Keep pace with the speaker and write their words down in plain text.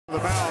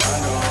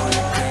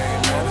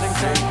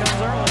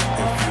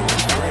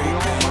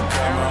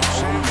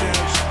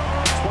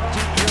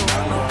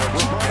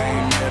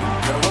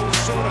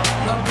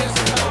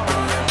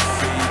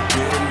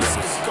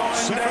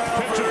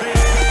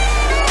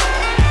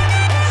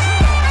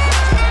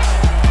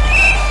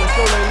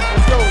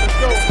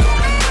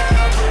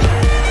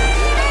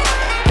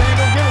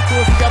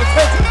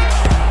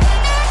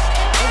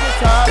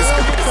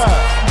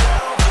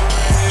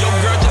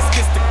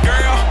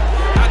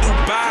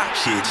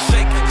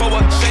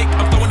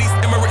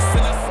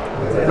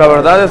la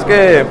verdad es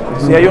que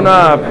sí hay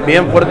una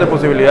bien fuerte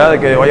posibilidad de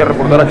que vaya a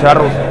reportar a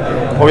Charros.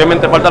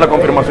 Obviamente falta la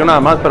confirmación nada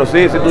más, pero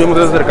sí tuvimos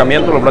ese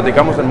acercamiento, lo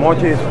platicamos en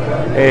Mochis.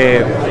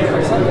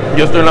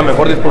 Yo estoy en la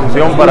mejor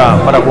disposición para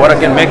jugar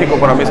aquí en México,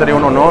 para mí sería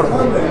un honor.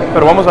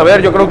 Pero vamos a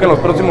ver, yo creo que en los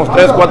próximos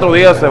 3-4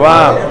 días se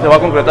va a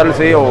concretar el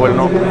sí o el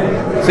no.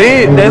 Sí,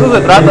 de eso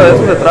se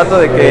trata,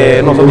 de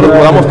que nosotros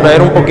podamos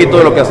traer un poquito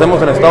de lo que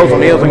hacemos en Estados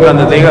Unidos, en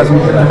Grandes Ligas,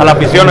 a la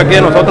afición aquí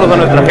de nosotros, a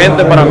nuestra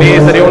gente. Para mí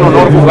sería un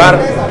honor jugar.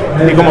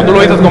 Y como tú lo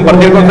dices,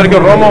 compartir con Sergio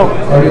Romo,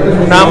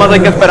 nada más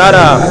hay que esperar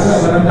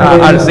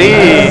al sí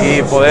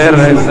y poder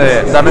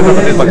darle esa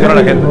satisfacción a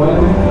la gente.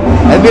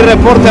 Es mi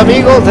reporte,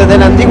 amigos, desde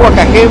la antigua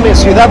Cajeme,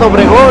 Ciudad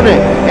Obregón,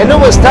 el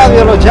nuevo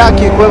estadio Los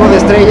Yaquis, juego de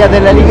estrellas de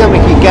la Liga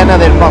Mexicana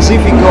del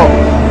Pacífico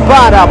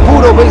para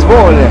Puro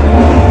Béisbol.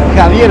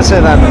 Javier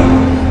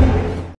Sedano.